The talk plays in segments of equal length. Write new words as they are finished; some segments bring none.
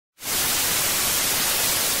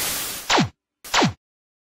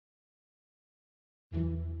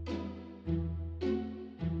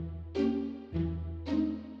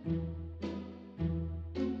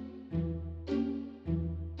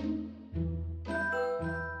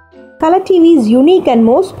Color TV's unique and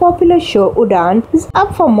most popular show, Udaan, is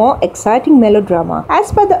up for more exciting melodrama.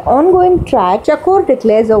 As per the ongoing track, Chakor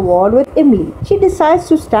declares a war with Imli. She decides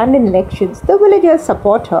to stand in elections. The villagers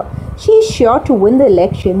support her. She is sure to win the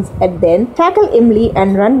elections and then tackle Imli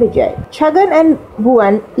and run Vijay. Chakor and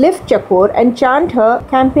Udaan lift Chakor and chant her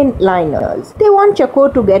campaign liners. They want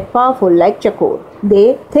Chakor to get powerful like Chakor.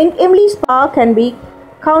 They think Imli's power can be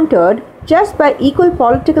countered just by equal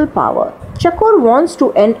political power. Chakor wants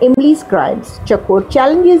to end Imli's crimes. Chakor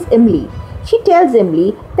challenges Imli. She tells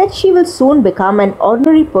Imli that she will soon become an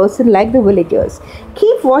ordinary person like the villagers.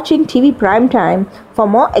 Keep watching TV Prime Time for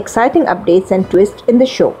more exciting updates and twists in the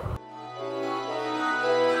show.